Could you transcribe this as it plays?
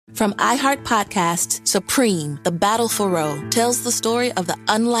From iHeart Podcasts, Supreme, The Battle for Roe, tells the story of the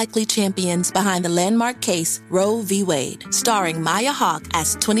unlikely champions behind the landmark case Roe v. Wade. Starring Maya Hawke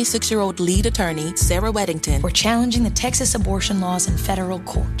as 26-year-old lead attorney Sarah Weddington. We're challenging the Texas abortion laws in federal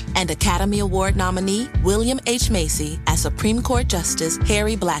court. And Academy Award nominee William H. Macy as Supreme Court Justice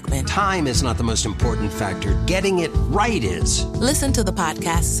Harry Blackmun. Time is not the most important factor. Getting it right is. Listen to the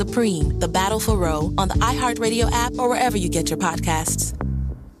podcast Supreme, The Battle for Roe on the iHeartRadio app or wherever you get your podcasts.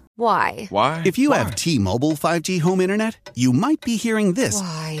 Why? If you have T-Mobile 5G home internet, you might be hearing this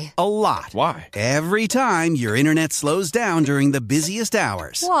Why? a lot. Why? Every time your internet slows down during the busiest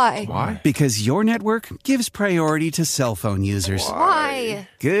hours. Why? Because your network gives priority to cell phone users. Why?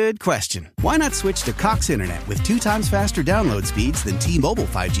 Good question. Why not switch to Cox Internet with 2 times faster download speeds than T-Mobile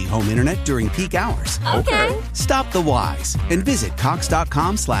 5G home internet during peak hours? Okay. Stop the whys and visit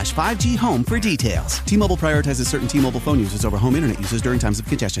cox.com/5G home for details. T-Mobile prioritizes certain T-Mobile phone users over home internet users during times of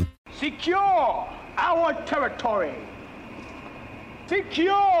congestion. Secure our territory.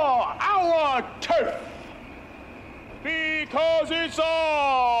 Secure our turf. Because it's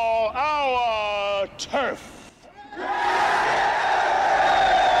all our turf.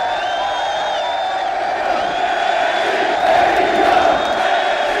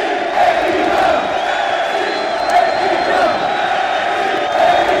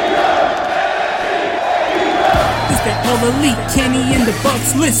 That all elite, Kenny and the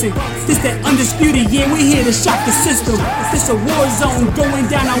Bucks, listen. This that undisputed, yeah, we're here to shock the system. This a war zone going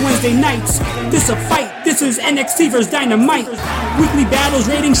down on Wednesday nights. This a fight, this is NXT vs Dynamite. Weekly battles,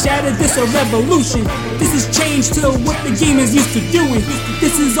 ratings shattered, this a revolution. This is change to what the game is used to doing.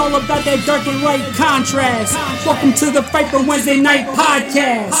 This is all about that dark and light contrast. Welcome to the Fight for Wednesday Night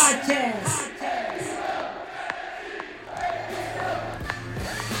podcast.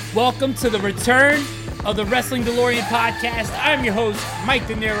 Welcome to the return of the Wrestling DeLorean podcast. I'm your host, Mike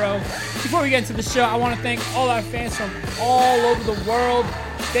De Niro. Before we get into the show, I want to thank all our fans from all over the world.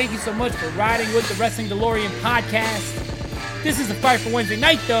 Thank you so much for riding with the Wrestling DeLorean podcast. This is the Fight for Wednesday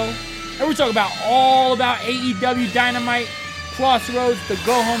Night, though, and we're talking all about AEW Dynamite, Crossroads, the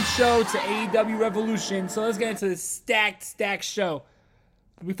go-home show to AEW Revolution. So let's get into the stacked show.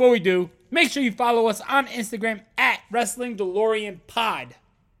 Before we do, make sure you follow us on Instagram at Wrestling DeLorean Pod.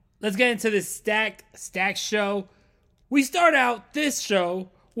 Let's get into this stacked show. We start out this show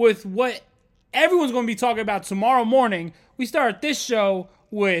with what everyone's going to be talking about tomorrow morning. We start this show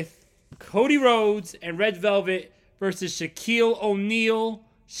with Cody Rhodes and Red Velvet versus Shaquille O'Neal,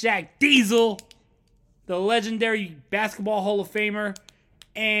 Shaq Diesel, the legendary Basketball Hall of Famer,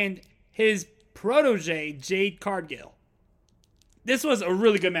 and his protege, Jade Cargill. This was a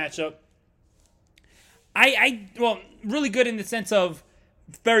really good matchup. Well, really good in the sense of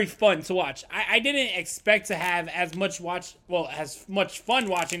very fun to watch. I didn't expect to have as much fun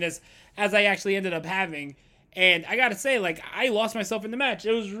watching this as I actually ended up having. And I gotta say, I lost myself in the match.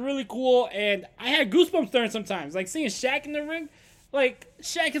 It was really cool, and I had goosebumps during sometimes. Seeing Shaq in the ring,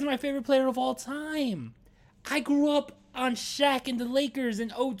 Shaq is my favorite player of all time. I grew up on Shaq and the Lakers in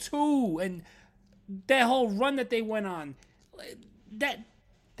 2002, and that whole run that they went on.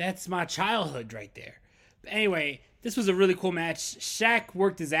 That's my childhood right there. But anyway, this was a really cool match. Shaq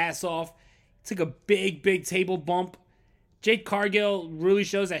worked his ass off. Took a big table bump. Jade Cargill really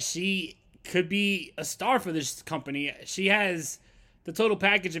shows that she could be a star for this company. She has the total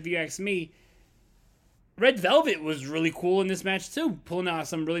package, if you ask me. Red Velvet was really cool in this match too, pulling out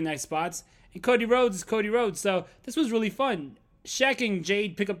some really nice spots. And Cody Rhodes is Cody Rhodes, so this was really fun. Shaq and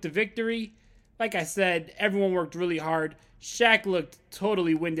Jade pick up the victory. Like I said, everyone worked really hard. Shaq looked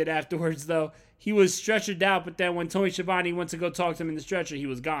totally winded afterwards, though. He was stretchered out, but then when Tony Schiavone went to go talk to him in the stretcher, he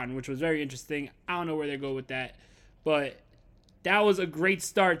was gone, which was very interesting. I don't know where they go with that, but that was a great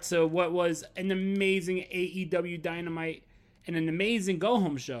start to what was an amazing AEW Dynamite and an amazing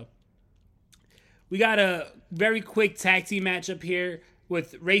go-home show. We got a very quick tag team matchup here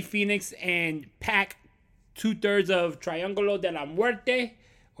with Rey Fénix and Pac, 2/3 of Triángulo de la Muerte,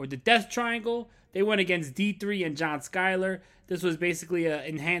 or the Death Triangle. They went against D3 and John Skyler. This was basically an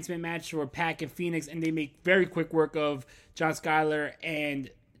enhancement match for Pac and Fénix, and they make very quick work of John Skyler and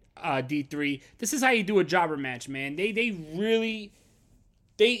D3. This is how you do a jobber match, man. They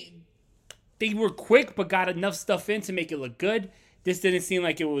were quick, but got enough stuff in to make it look good. This didn't seem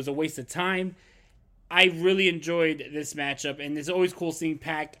like it was a waste of time. I really enjoyed this matchup, and it's always cool seeing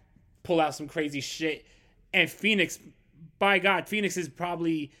Pac pull out some crazy shit. And Fénix, by God, Fénix is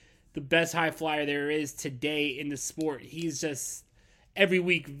probably the best high flyer there is today in the sport. He's just, every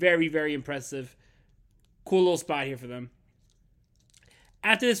week, very, very impressive. Cool little spot here for them.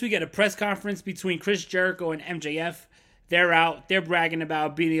 After this, we get a press conference between Chris Jericho and MJF. They're out. They're bragging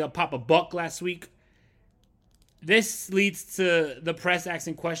about being able to pop a buck last week. This leads to the press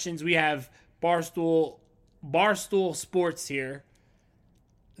asking questions. We have Barstool Sports here.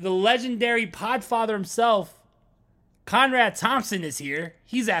 The legendary Podfather himself, Conrad Thompson, is here.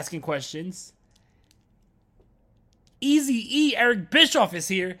 He's asking questions. Eazy-E, Eric Bischoff, is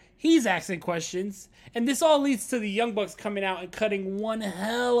here. He's asking questions. And this all leads to the Young Bucks coming out and cutting one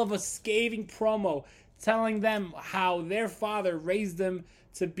hell of a scathing promo, telling them how their father raised them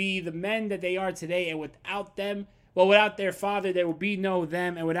to be the men that they are today, and without them, well, without their father, there would be no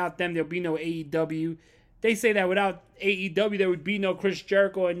them, and without them, there would be no AEW. They say that without AEW, there would be no Chris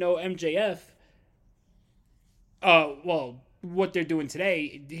Jericho and no MJF. Well, what they're doing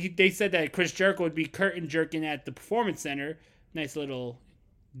today, they said that Chris Jericho would be curtain jerking at the Performance Center. Nice little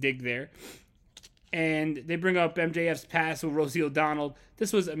dig there. And they bring up MJF's past with Rosie O'Donnell.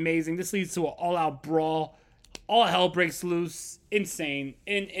 This was amazing. This leads to an all-out brawl. All hell breaks loose. Insane.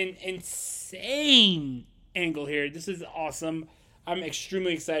 Insane angle here. This is awesome. I'm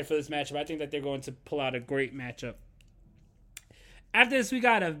extremely excited for this matchup. I think that they're going to pull out a great matchup. After this, we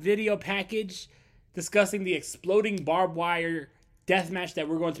got a video package discussing the exploding barbed wire death match that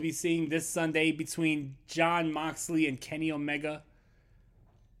we're going to be seeing this Sunday between Jon Moxley and Kenny Omega.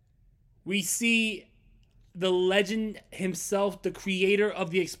 We see the legend himself, the creator of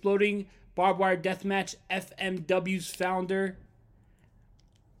the exploding barbed wire death match, FMW's founder,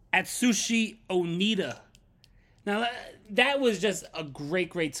 Atsushi Onita. Now, that was just a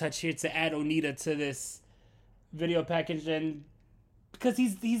great touch here to add Onita to this video package, and because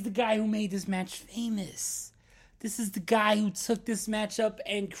he's the guy who made this match famous. This is the guy who took this matchup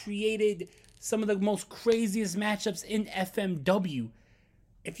and created some of the most craziest matchups in FMW.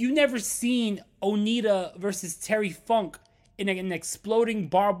 If you've never seen Onita versus Terry Funk in an exploding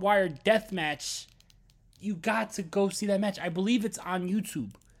barbed wire death match, you got to go see that match. I believe it's on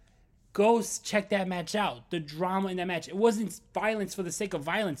YouTube. Go check that match out. The drama in that match. It wasn't violence for the sake of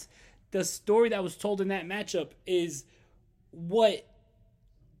violence. The story that was told in that matchup is what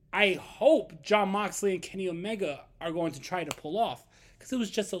I hope Jon Moxley and Kenny Omega are going to try to pull off, because it was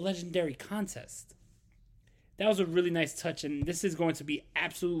just a legendary contest. That was a really nice touch, and this is going to be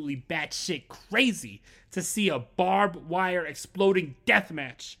absolutely batshit crazy to see a barbed wire exploding death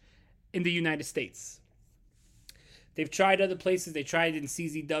match in the United States. They've tried other places. They tried in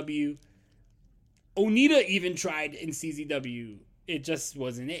CZW. Onita even tried in CZW. It just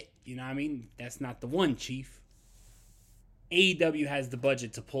wasn't it. You know what I mean? That's not the one, Chief. AEW has the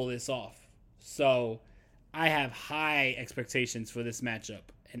budget to pull this off. So I have high expectations for this matchup,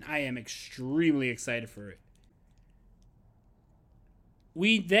 and I am extremely excited for it.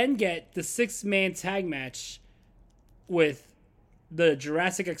 We then get the 6-man tag match with the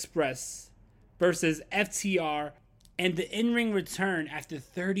Jurassic Express versus FTR, and the in-ring return after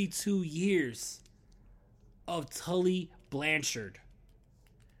 32 years of Tully Blanchard.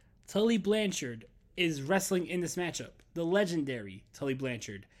 Tully Blanchard is wrestling in this matchup. The legendary Tully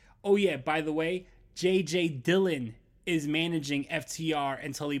Blanchard. Oh yeah, by the way, JJ Dillon is managing FTR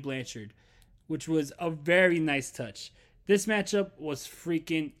and Tully Blanchard, which was a very nice touch. This matchup was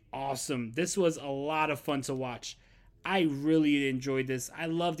freaking awesome. This was a lot of fun to watch. I really enjoyed this. I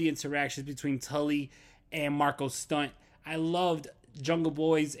love the interactions between Tully and Marco Stunt. I loved Jungle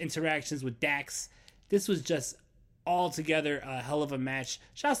Boy's interactions with Dax. This was just altogether a hell of a match.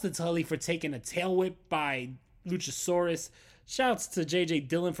 Shouts to Tully for taking a tail whip by Luchasaurus. Shouts to JJ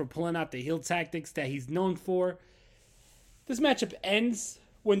Dillon for pulling out the heel tactics that he's known for. This matchup ends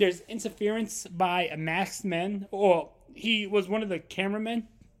when there's interference by a masked man, or he was one of the cameramen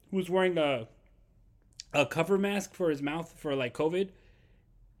who was wearing a cover mask for his mouth for like COVID.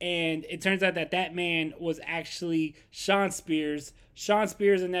 And it turns out that man was actually Sean Spears. Sean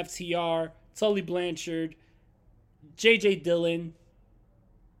Spears and FTR, Tully Blanchard, JJ Dillon.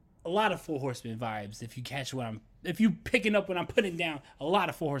 A lot of Four Horsemen vibes, if you picking up what I'm putting down. A lot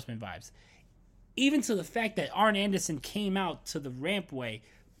of Four Horsemen vibes. Even to the fact that Arn Anderson came out to the rampway,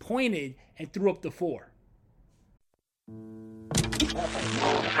 pointed, and threw up the 4.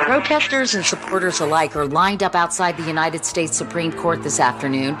 Protesters and supporters alike are lined up outside the United States Supreme Court this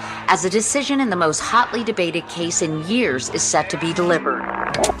afternoon as a decision in the most hotly debated case in years is set to be delivered.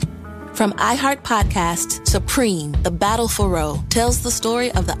 From iHeart Podcast, Supreme, The Battle for Roe, tells the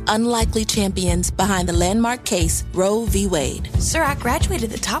story of the unlikely champions behind the landmark case Roe v. Wade. Sir, I graduated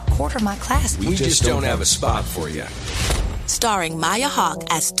the top quarter of my class. We just don't have a spot for you. Starring Maya Hawke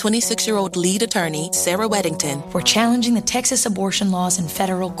as 26-year-old lead attorney Sarah Weddington. We're challenging the Texas abortion laws in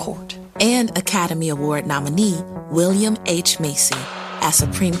federal court. And Academy Award nominee William H. Macy. as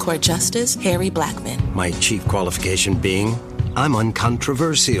Supreme Court Justice Harry Blackmun. My chief qualification being, I'm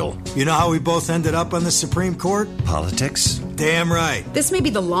uncontroversial. You know how we both ended up on the Supreme Court? Politics? Damn right. This may be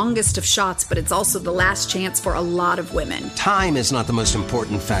the longest of shots, but it's also the last chance for a lot of women. Time is not the most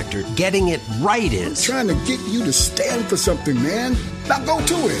important factor. Getting it right is. I'm trying to get you to stand for something, man. Now go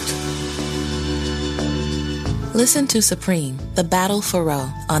to it. Listen to Supreme, The Battle for Roe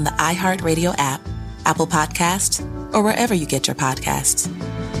on the iHeartRadio app, Apple Podcasts, or wherever you get your podcasts.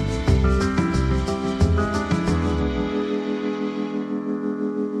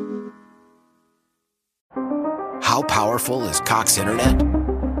 How powerful is Cox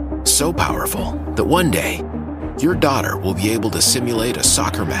Internet? So powerful that one day, your daughter will be able to simulate a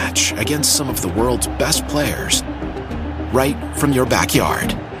soccer match against some of the world's best players right from your backyard.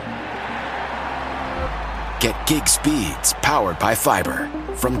 Get gig speeds powered by fiber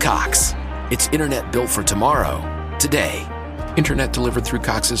from Cox. It's internet built for tomorrow, today. Internet delivered through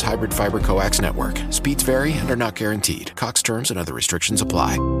Cox's hybrid fiber coax network. Speeds vary and are not guaranteed. Cox terms and other restrictions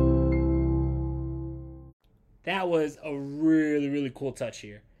apply. That was a really, really cool touch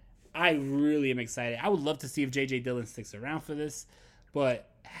here. I really am excited. I would love to see if J.J. Dillon sticks around for this, but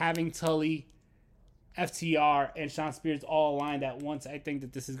having Tully, FTR, and Shawn Spears all aligned at once, I think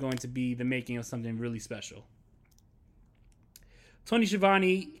that this is going to be the making of something really special. Tony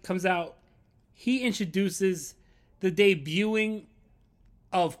Schiavone comes out. He introduces the debuting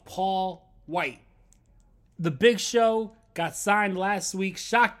of Paul White. The Big Show got signed last week,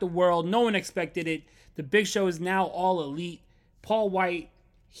 shocked the world. No one expected it. The Big Show is now All Elite. Paul White,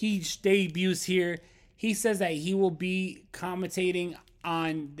 he debuts here. He says that he will be commentating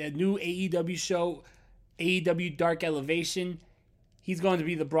on the new AEW show, AEW Dark Elevation. He's going to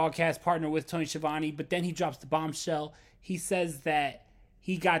be the broadcast partner with Tony Schiavone, but then he drops the bombshell. He says that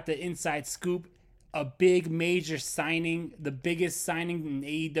he got the inside scoop, a big major signing, the biggest signing in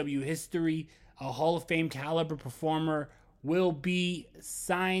AEW history, a Hall of Fame caliber performer will be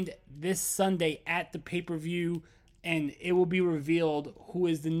signed this Sunday at the pay-per-view, and it will be revealed who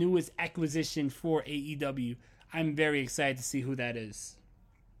is the newest acquisition for AEW. I'm very excited to see who that is.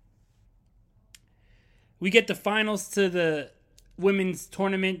 We get the finals to the women's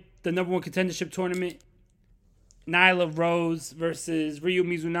tournament, the number one contendership tournament. Nyla Rose versus Ryu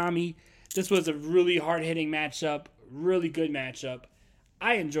Mizunami. This was a really hard-hitting matchup, really good matchup.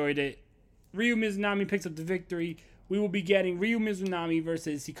 I enjoyed it. Ryu Mizunami picks up the victory. We will be getting Ryu Mizunami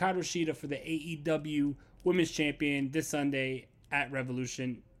versus Hikaru Shida for the AEW Women's Champion this Sunday at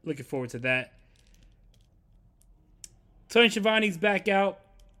Revolution. Looking forward to that. Tony Schiavone's back out.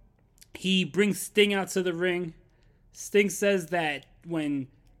 He brings Sting out to the ring. Sting says that when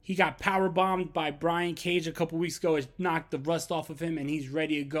he got powerbombed by Brian Cage a couple weeks ago, it knocked the rust off of him, and he's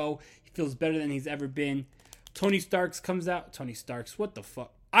ready to go. He feels better than he's ever been. Tony Starks comes out. Tony Starks, what the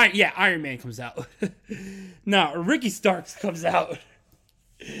fuck? Iron Man comes out. No, Ricky Starks comes out.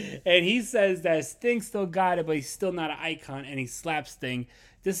 And he says that Sting still got it, but he's still not an icon, and he slaps Sting.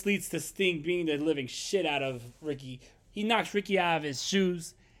 This leads to Sting beating the living shit out of Ricky. He knocks Ricky out of his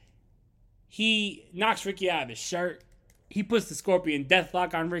shoes. He knocks Ricky out of his shirt. He puts the Scorpion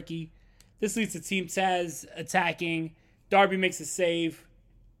Deathlock on Ricky. This leads to Team Taz attacking. Darby makes a save.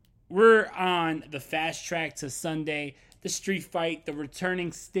 We're on the fast track to Sunday. The street fight, the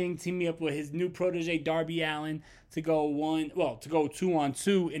returning Sting teaming up with his new protege Darby Allin to go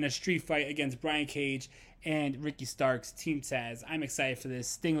 2-on-2 in a street fight against Brian Cage and Ricky Starks, Team Taz. I'm excited for this.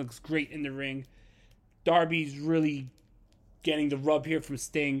 Sting looks great in the ring. Darby's really getting the rub here from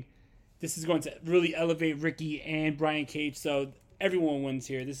Sting. This is going to really elevate Ricky and Brian Cage, so everyone wins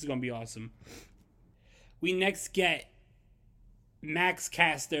here. This is going to be awesome. We next get Max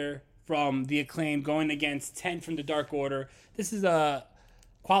Caster from The Acclaim going against 10 from the Dark Order. This is a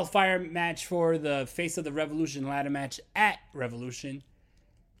qualifier match for the Face of the Revolution ladder match at Revolution.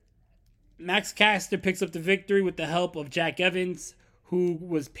 Max Caster picks up the victory with the help of Jack Evans, who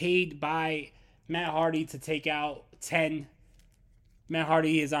was paid by Matt Hardy to take out 10. Matt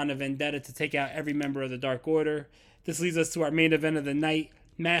Hardy is on a vendetta to take out every member of the Dark Order. This leads us to our main event of the night.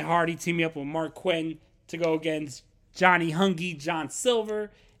 Matt Hardy teaming up with Mark Quinn to go against Johnny Hungy, John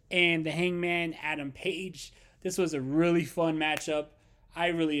Silver, and the Hangman, Adam Page. This was a really fun matchup. I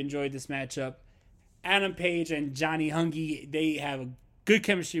really enjoyed this matchup. Adam Page and Johnny Hungy, they have a good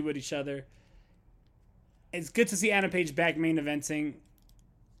chemistry with each other. It's good to see Adam Page back main eventing.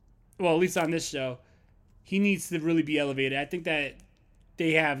 Well, at least on this show. He needs to really be elevated. I think that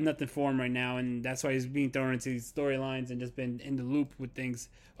they have nothing for him right now, and that's why he's being thrown into these storylines and just been in the loop with things,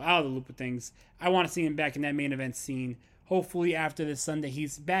 out of the loop with things. I want to see him back in that main event scene. hopefully after this Sunday,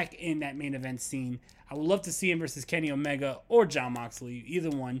 he's back in that main event scene. I would love to see him versus Kenny Omega or Jon Moxley, either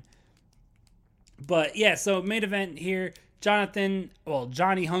one. But yeah, so main event here, Johnny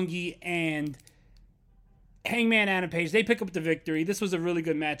Hungy and Hangman Adam Page, they pick up the victory. This was a really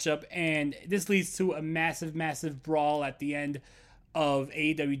good matchup, and this leads to a massive, massive brawl at the end of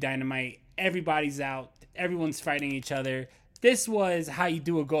AEW Dynamite. Everybody's out. Everyone's fighting each other. This was how you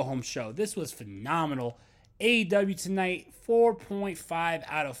do a go-home show. This was phenomenal. AEW tonight, 4.5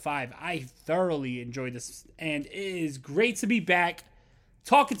 out of 5. I thoroughly enjoyed this, and it is great to be back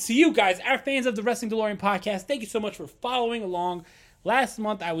talking to you guys, our fans of the Wrestling DeLorean podcast. Thank you so much for following along. Last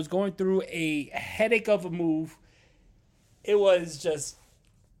month, I was going through a headache of a move. It was just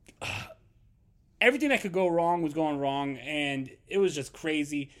everything that could go wrong was going wrong, and it was just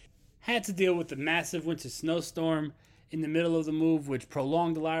crazy. Had to deal with the massive winter snowstorm in the middle of the move, which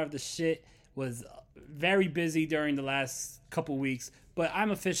prolonged a lot of the shit. Was very busy during the last couple weeks, but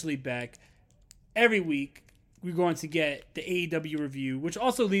I'm officially back. Every week, we're going to get the AEW review, which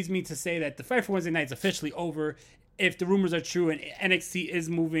also leads me to say that the Fight for Wednesday night is officially over. If the rumors are true and NXT is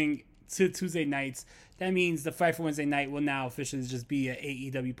moving to Tuesday nights, that means the Fight for Wednesday night will now officially just be an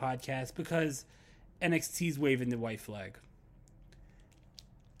AEW podcast because NXT's waving the white flag.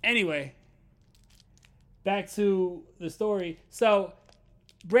 Anyway, back to the story. So,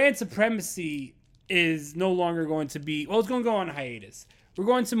 brand supremacy is no longer going to be... Well, it's going to go on hiatus. We're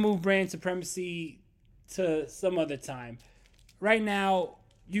going to move brand supremacy to some other time. Right now,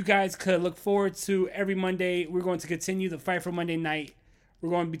 you guys could look forward to every Monday. We're going to continue the Fight for Monday night. We're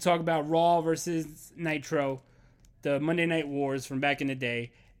going to be talking about Raw versus Nitro, the Monday Night Wars from back in the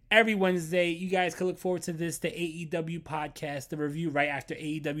day. Every Wednesday, you guys can look forward to this, the AEW podcast, the review right after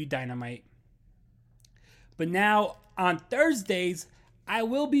AEW Dynamite. But now, on Thursdays, I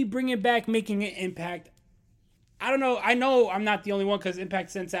will be bringing back Making an Impact. I know I'm not the only one because Impact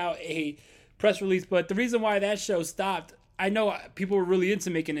sent out a press release, but the reason why that show stopped, I know people were really into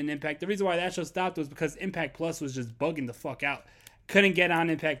Making an Impact. The reason why that show stopped was because Impact Plus was just bugging the fuck out. Couldn't get on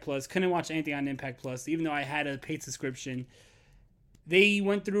Impact Plus, couldn't watch anything on Impact Plus, even though I had a paid subscription. They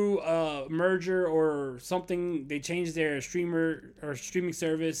went through a merger or something. They changed their streaming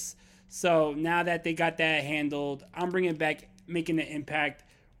service. So now that they got that handled, I'm bringing back Making an Impact.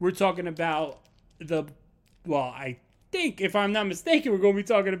 We're talking about I think, if I'm not mistaken, we're going to be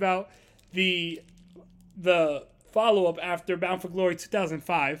talking about the follow-up after Bound for Glory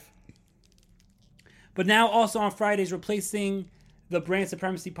 2005. But now also on Fridays, replacing the Brand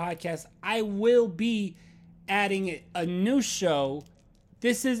Supremacy podcast, I will be adding a new show.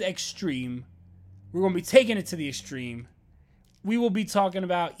 This is Extreme. We're going to be taking it to the extreme. We will be talking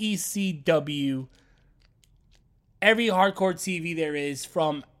about ECW, every hardcore TV there is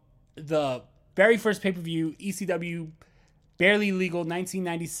from the very first pay-per-view, ECW, Barely Legal,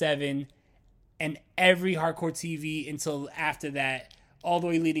 1997, and every hardcore TV until after that, all the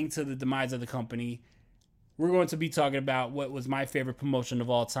way leading to the demise of the company. We're going to be talking about what was my favorite promotion of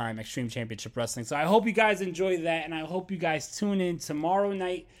all time, Extreme Championship Wrestling. So I hope you guys enjoy that, and I hope you guys tune in tomorrow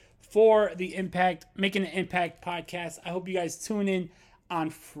night for the Making an Impact podcast. I hope you guys tune in on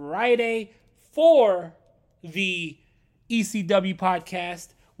Friday for the ECW podcast.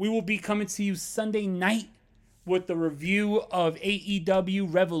 We will be coming to you Sunday night with the review of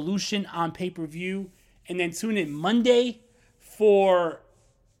AEW Revolution on pay-per-view. And then tune in Monday for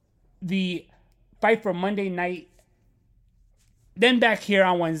the Fight for Monday night. Then back here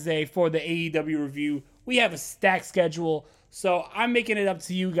on Wednesday for the AEW review. We have a stacked schedule. So I'm making it up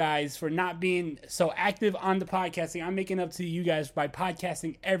to you guys for not being so active on the podcasting. I'm making it up to you guys by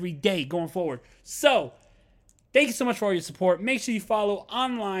podcasting every day going forward. So thank you so much for all your support. Make sure you follow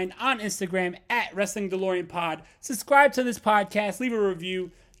online on Instagram at Wrestling DeLorean Pod. Subscribe to this podcast. Leave a review.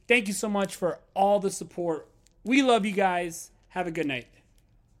 Thank you so much for all the support. We love you guys. Have a good night.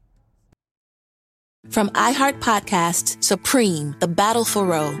 From iHeart Podcasts, Supreme, The Battle for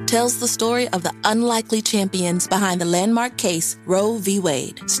Roe, tells the story of the unlikely champions behind the landmark case Roe v.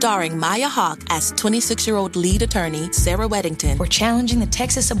 Wade. Starring Maya Hawke as 26-year-old lead attorney Sarah Weddington. For challenging the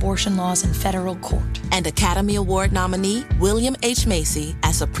Texas abortion laws in federal court. And Academy Award nominee William H. Macy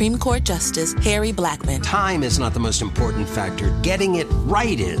as Supreme Court Justice Harry Blackmun. Time is not the most important factor. Getting it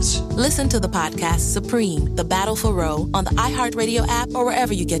right is. Listen to the podcast Supreme, The Battle for Roe on the iHeartRadio app or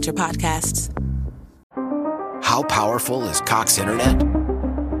wherever you get your podcasts. How powerful is Cox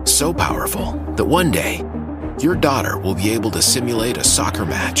Internet? So powerful that one day, your daughter will be able to simulate a soccer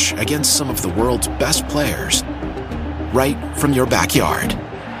match against some of the world's best players right from your backyard.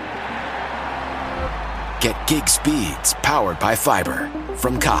 Get gig speeds powered by fiber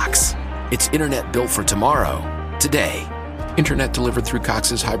from Cox. It's internet built for tomorrow, today. Internet delivered through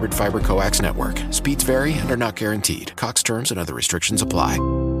Cox's hybrid fiber coax network. Speeds vary and are not guaranteed. Cox terms and other restrictions apply.